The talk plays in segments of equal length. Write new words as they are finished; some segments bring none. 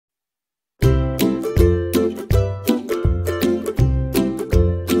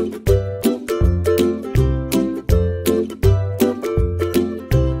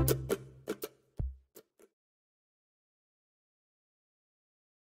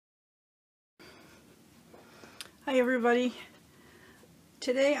Hi everybody.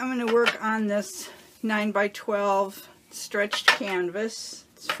 Today I'm going to work on this 9x12 stretched canvas.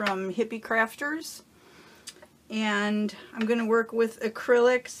 It's from Hippy Crafters. And I'm going to work with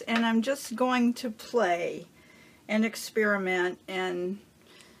acrylics, and I'm just going to play and experiment and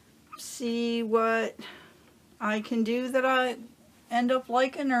see what I can do that I end up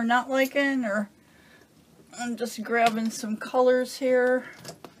liking or not liking, or I'm just grabbing some colors here.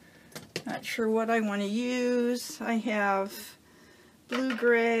 Not sure what I want to use. I have blue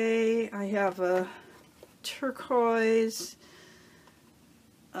gray, I have a turquoise,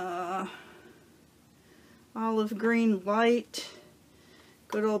 olive green light,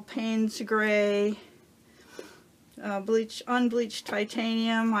 good old Paynes Grey, unbleached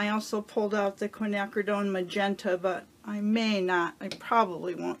titanium. I also pulled out the quinacridone magenta, but I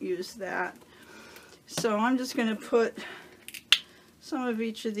probably won't use that. So I'm just going to put some of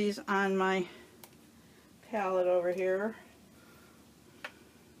each of these on my palette over here.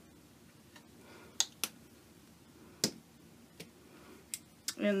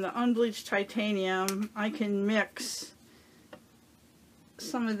 In the unbleached titanium, I can mix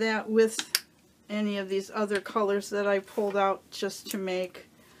some of that with any of these other colors that I pulled out just to make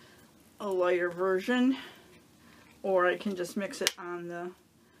a lighter version, or I can just mix it on the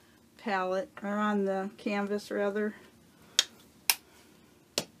palette, or on the canvas rather.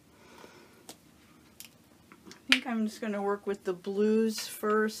 I think I'm just going to work with the blues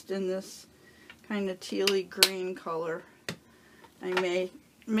first in this kind of tealy green color. I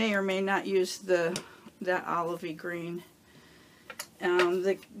may or may not use that olivey green.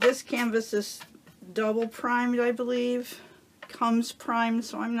 This canvas is double primed, I believe. Comes primed,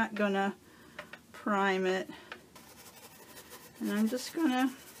 so I'm not going to prime it. And I'm just going to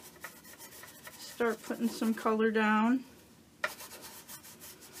start putting some color down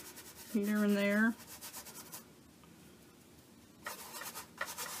here and there.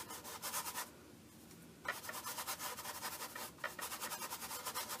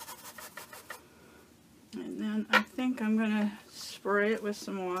 And then I think I'm going to spray it with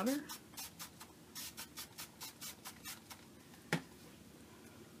some water.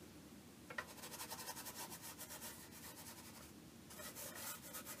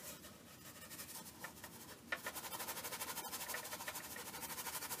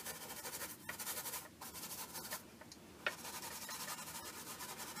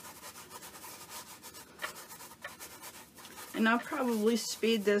 And I'll probably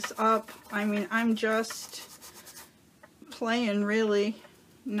speed this up. I mean, I'm just playing, really.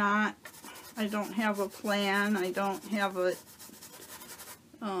 I don't have a plan. I don't have a,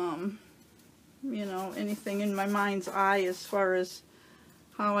 you know, anything in my mind's eye as far as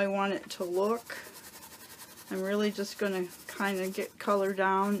how I want it to look. I'm really just going to kind of get color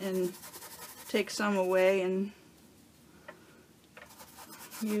down and take some away and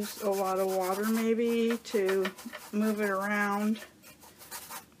use a lot of water maybe to move it around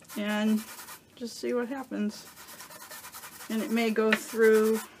and just see what happens. And it may go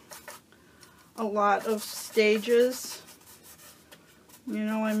through a lot of stages. You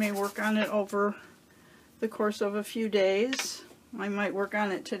know, I may work on it over the course of a few days. I might work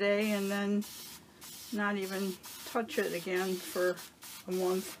on it today and then not even touch it again for a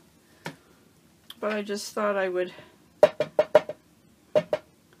month. But I just thought I would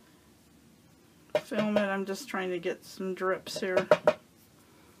film it. I'm just trying to get some drips here.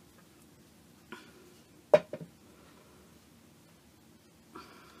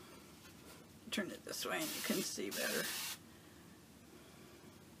 Turn it this way and you can see better.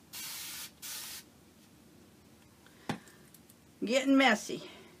 Getting messy.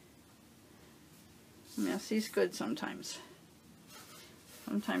 Messy's good sometimes.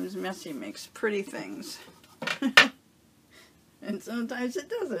 Sometimes messy makes pretty things. And sometimes it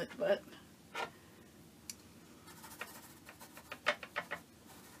doesn't, but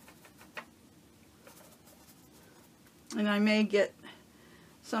and I may get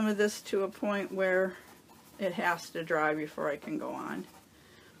some of this to a point where it has to dry before I can go on.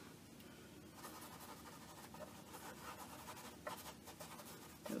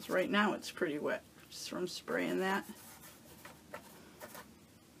 Because right now it's pretty wet just from spraying that.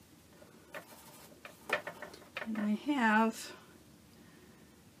 And I have,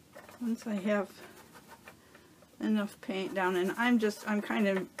 once I have enough paint down, and I'm kind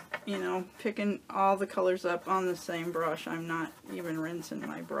of, you know, picking all the colors up on the same brush. I'm not even rinsing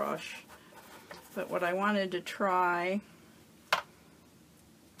my brush. But what I wanted to try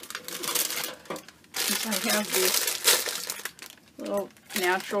is I have these little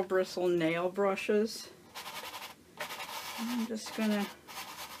natural bristle nail brushes. I'm just going to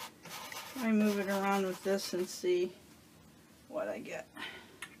I move it around with this and see what I get.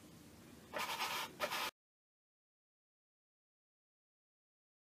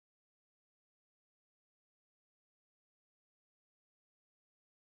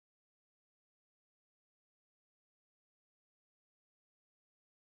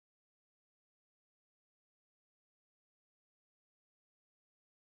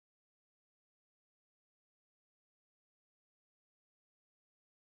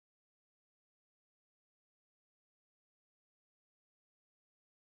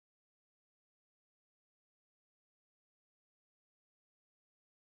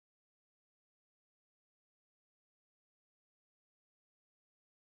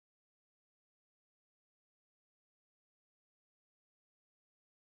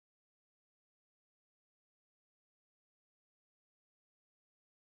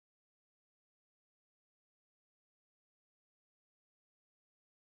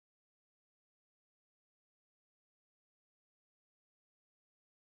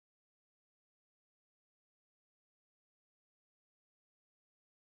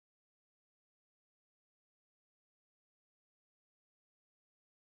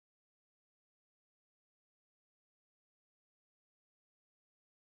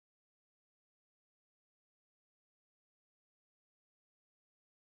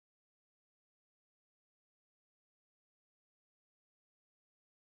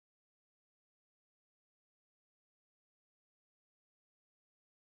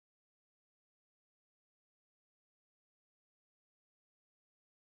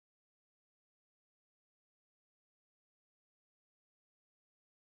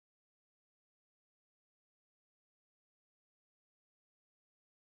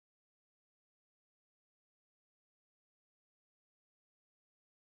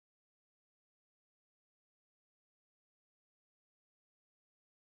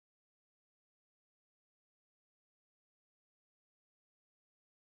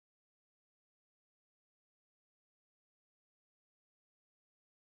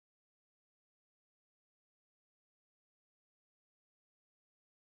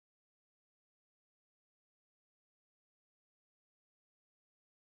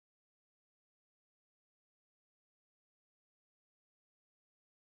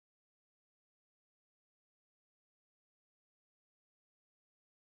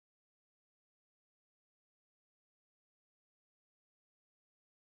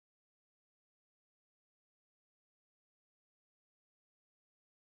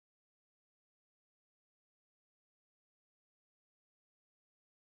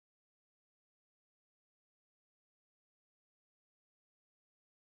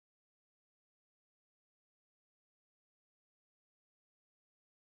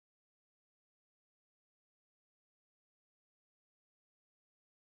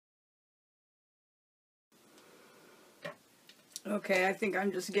 Okay, I think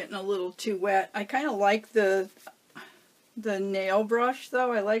I'm just getting a little too wet. I kind of like the nail brush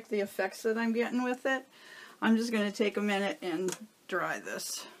though. I like the effects that I'm getting with it. I'm just going to take a minute and dry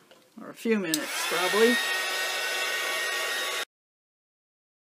this, or a few minutes probably.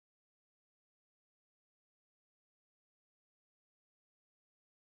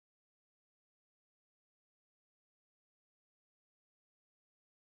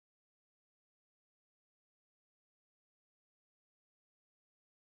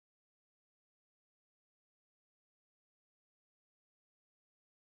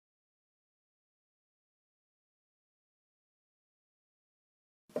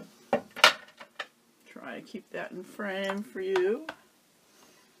 Try to keep that in frame for you.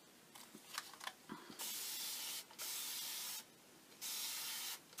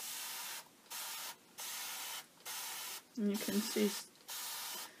 And you can see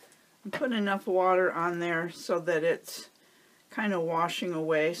I'm putting enough water on there so that it's kind of washing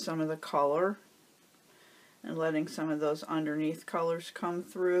away some of the color and letting some of those underneath colors come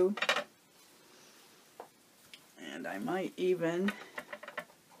through. And I might even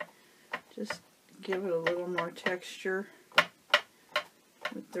just give it a little more texture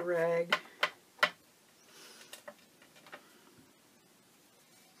with the rag.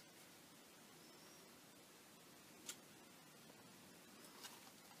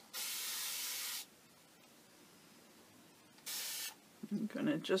 I'm going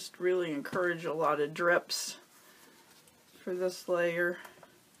to just really encourage a lot of drips for this layer,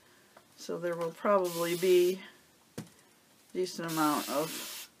 so there will probably be a decent amount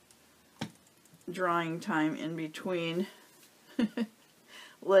of drying time in between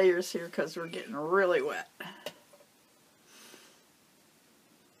layers here because we're getting really wet.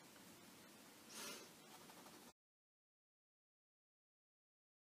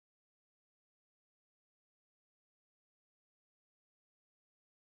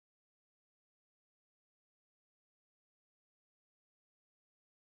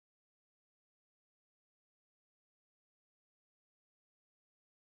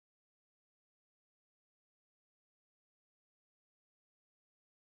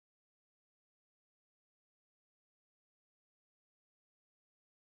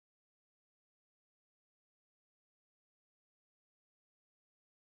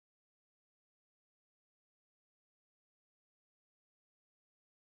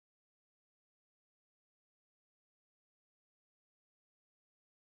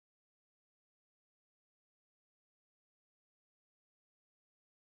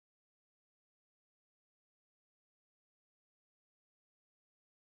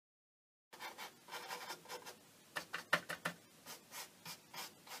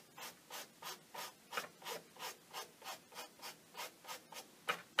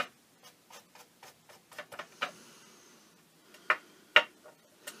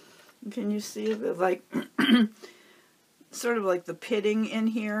 Can you see the, like, sort of like the pitting in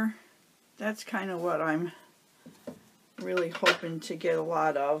here? That's kind of what I'm really hoping to get a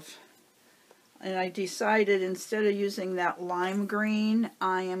lot of. And I decided instead of using that lime green,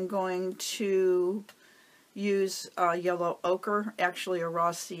 I am going to use yellow ochre, actually a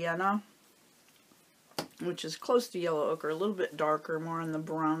raw sienna, which is close to yellow ochre, a little bit darker, more on the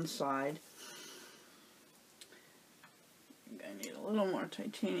brown side. I need a little more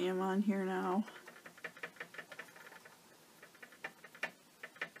titanium on here now.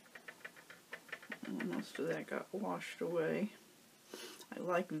 Most of that got washed away. I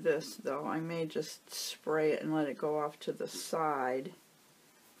like this though. I may just spray it and let it go off to the side.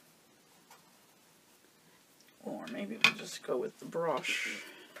 Or maybe we'll just go with the brush.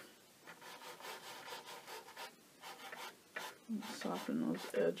 Soften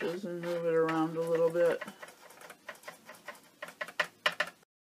those edges and move it around a little bit.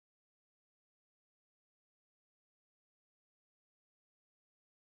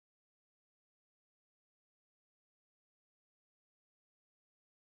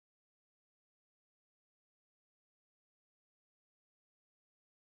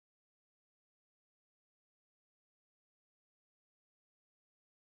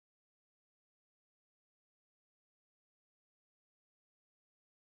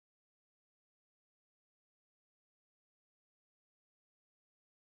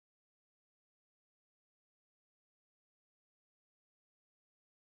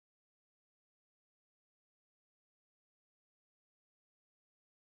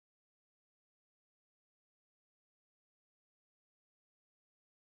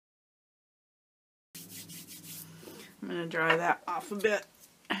 I'm going to dry that off a bit.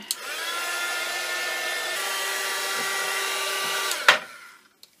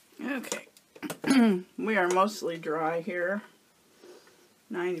 Okay, we are mostly dry here,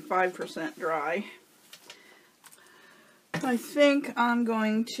 95% dry. I think I'm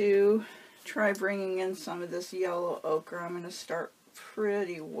going to try bringing in some of this yellow ochre. I'm going to start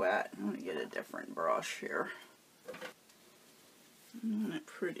pretty wet. I'm going to get a different brush here. I want it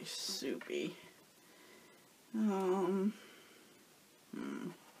pretty soupy. I'm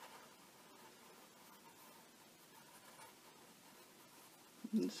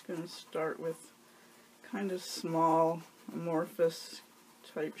just going to start with kind of small, amorphous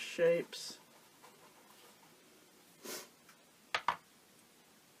type shapes.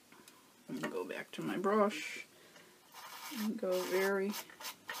 And go back to my brush and go very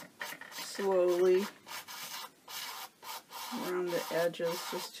slowly around the edges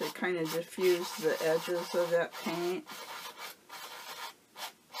just to kind of diffuse the edges of that paint.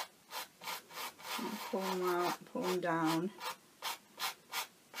 And pull them out, pull them down.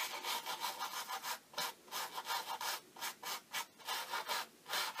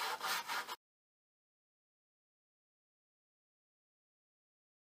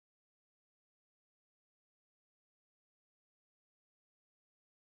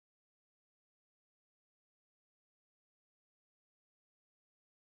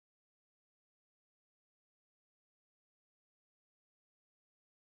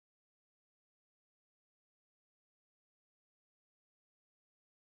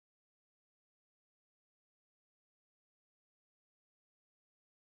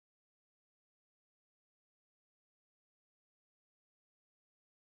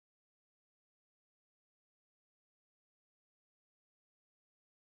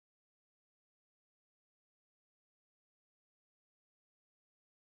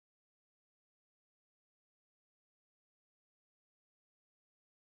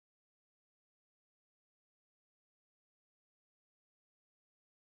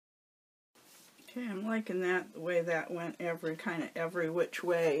 Okay, I'm liking that, the way that went every which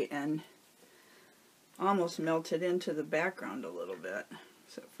way and almost melted into the background a little bit.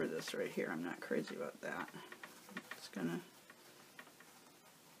 Except for this right here, I'm not crazy about that. Just gonna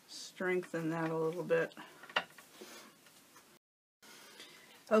strengthen that a little bit.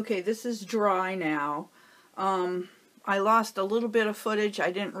 Okay, this is dry now. I lost a little bit of footage.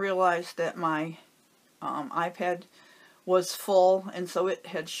 I didn't realize that my iPad was full, and so it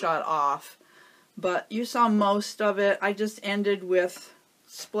had shut off. But you saw most of it. I just ended with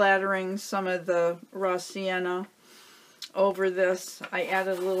splattering some of the raw sienna over this. I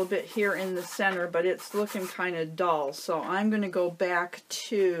added a little bit here in the center, but it's looking kind of dull. So I'm going to go back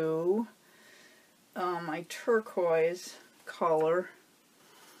to my turquoise color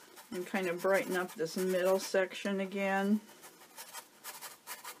and kind of brighten up this middle section again.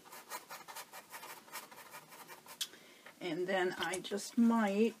 And then I just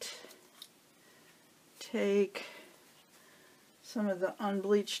might take some of the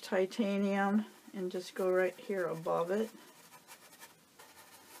unbleached titanium and just go right here above it.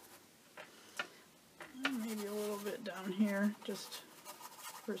 Maybe a little bit down here just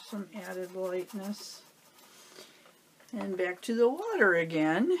for some added lightness. And back to the water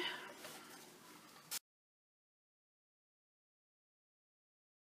again.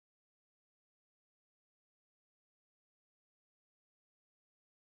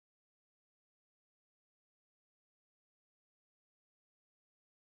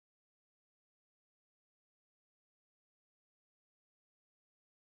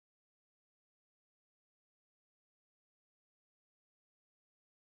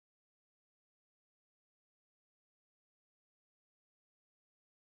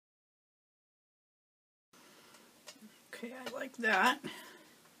 Okay, I like that.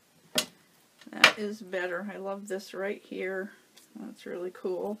 That is better. I love this right here. That's really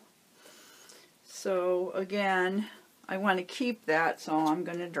cool. So again, I want to keep that, so I'm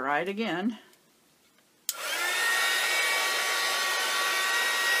going to dry it again.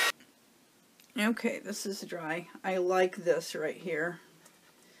 Okay, this is dry. I like this right here.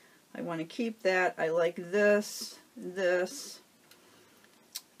 I want to keep that. I like this, this.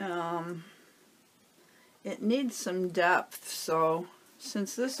 It needs some depth, so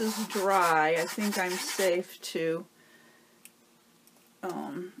since this is dry, I think I'm safe to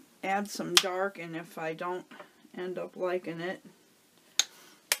add some dark, and if I don't end up liking it,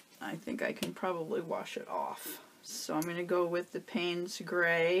 I think I can probably wash it off. So I'm going to go with the Paynes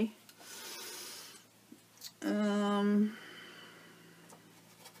Grey. I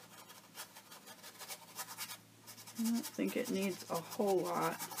don't think it needs a whole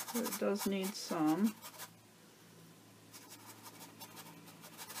lot, but it does need some.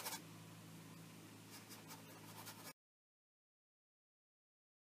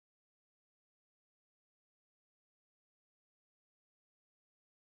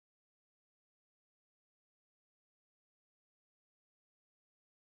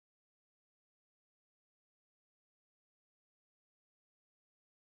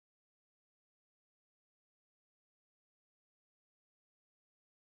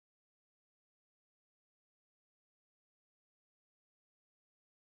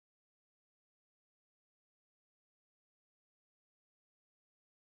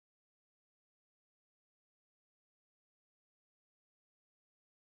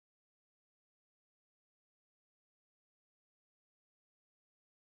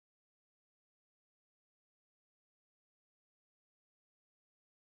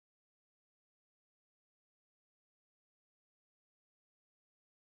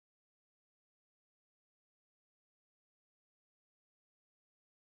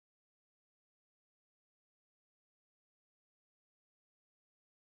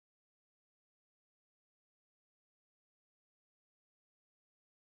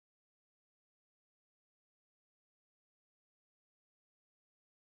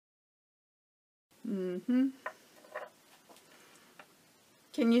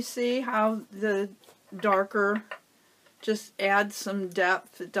 Can you see how the darker just adds some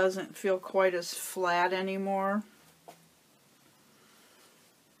depth? It doesn't feel quite as flat anymore.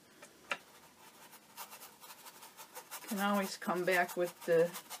 Can always come back with the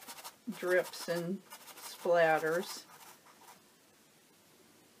drips and splatters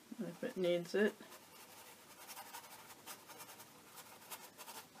if it needs it.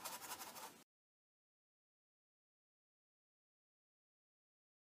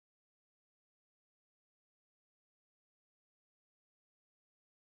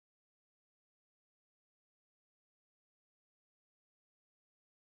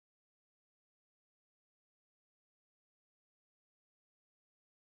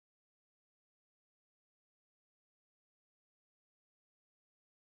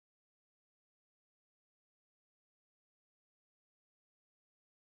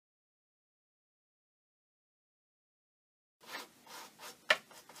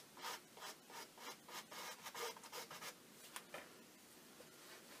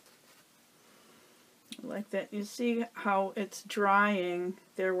 Like that. You see how it's drying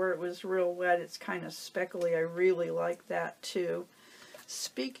there where it was real wet. It's kind of speckly. I really like that too.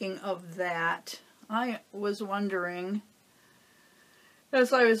 Speaking of that, I was wondering,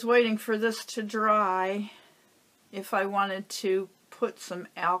 as I was waiting for this to dry, if I wanted to put some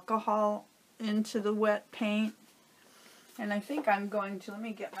alcohol into the wet paint. And I think I'm going to, let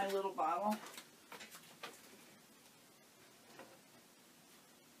me get my little bottle.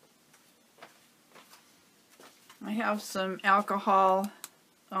 I have some alcohol,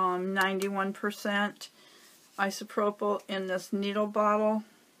 91% isopropyl in this needle bottle.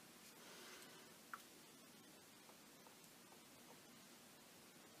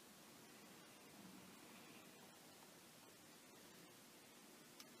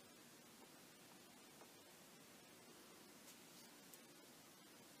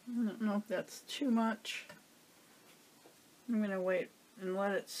 I don't know if that's too much. I'm going to wait and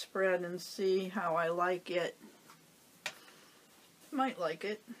let it spread and see how I like it. Might like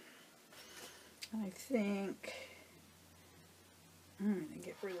it. I think I'm going to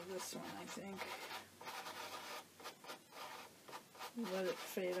get rid of this one, I think. Let it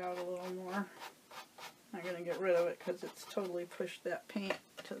fade out a little more. I'm going to get rid of it because it's totally pushed that paint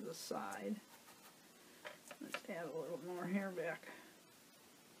to the side. Let's add a little more here back.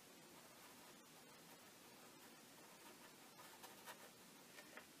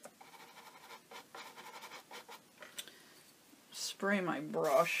 Spray my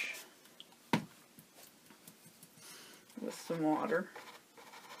brush with some water.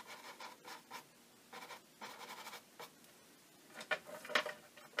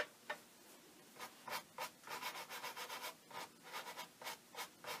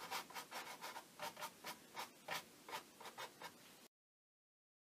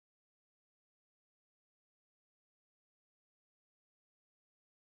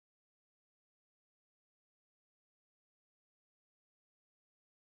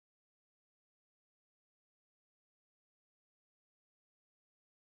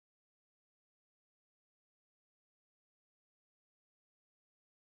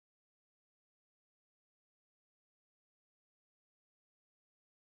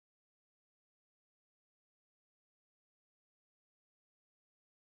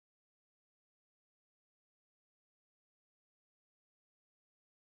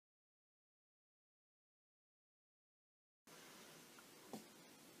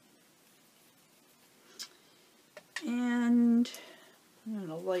 And I'm going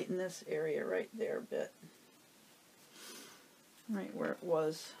to lighten this area right there a bit. Right where it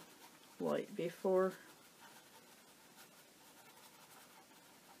was light before.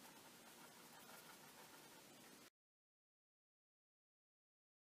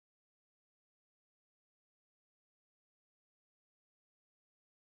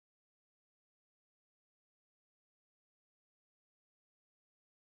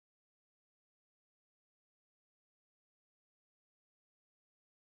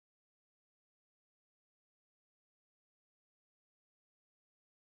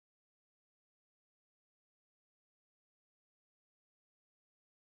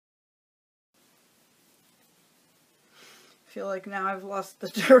 I feel like now I've lost the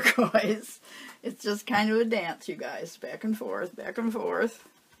turquoise. It's just kind of a dance, you guys. Back and forth, back and forth.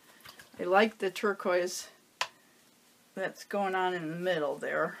 I like the turquoise that's going on in the middle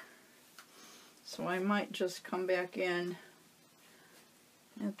there. So I might just come back in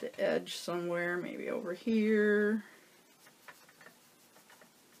at the edge somewhere, maybe over here.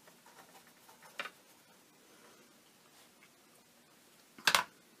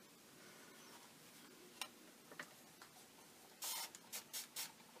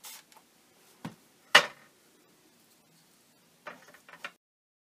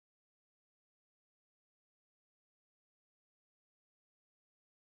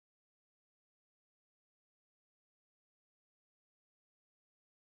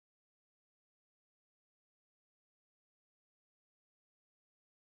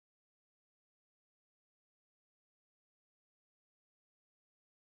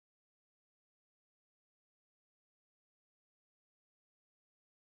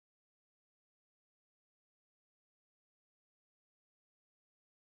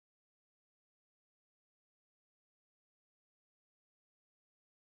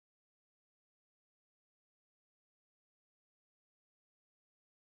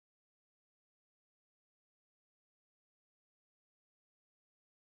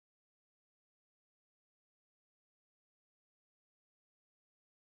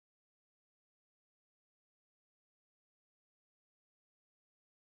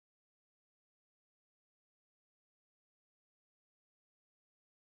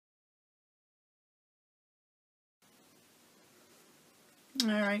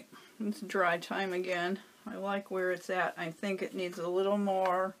 Alright, it's dry time again. I like where it's at. I think it needs a little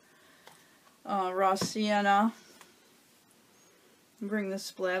more raw sienna. Bring the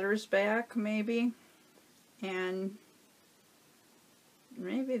splatters back, maybe. And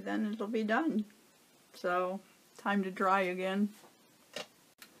maybe then it'll be done. So, time to dry again.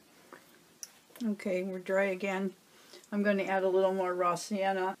 Okay, we're dry again. I'm going to add a little more raw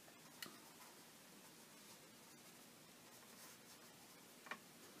sienna.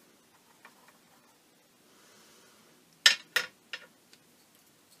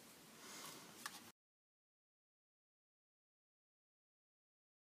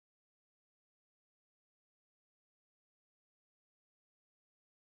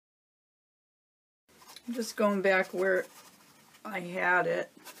 I'm just going back where I had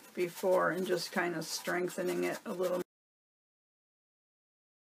it before and just kind of strengthening it a little.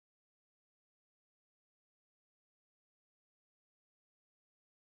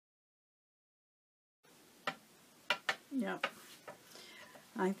 Yep.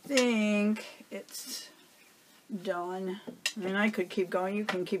 I think it's done. I mean, I could keep going. You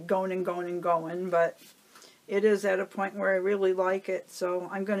can keep going and going and going, but it is at a point where I really like it, so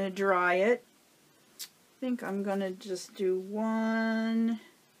I'm going to dry it. I think I'm going to just do one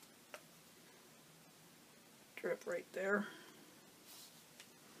drip right there.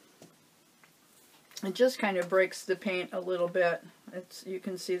 It just kind of breaks the paint a little bit. You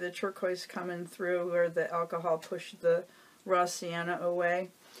can see the turquoise coming through where the alcohol pushed the raw sienna away.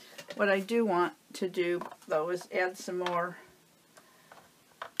 What I do want to do, though, is add some more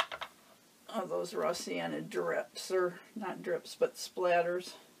of those raw sienna drips, or not drips, but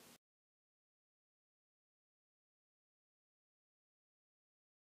splatters.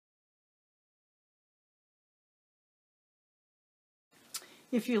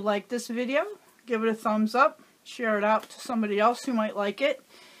 If you like this video, give it a thumbs up, share it out to somebody else who might like it.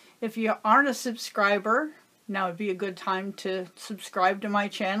 If you aren't a subscriber, now would be a good time to subscribe to my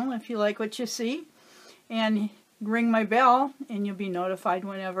channel if you like what you see. And ring my bell and you'll be notified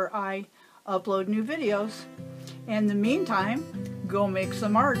whenever I upload new videos. And in the meantime, go make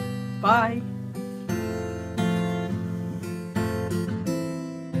some art. Bye.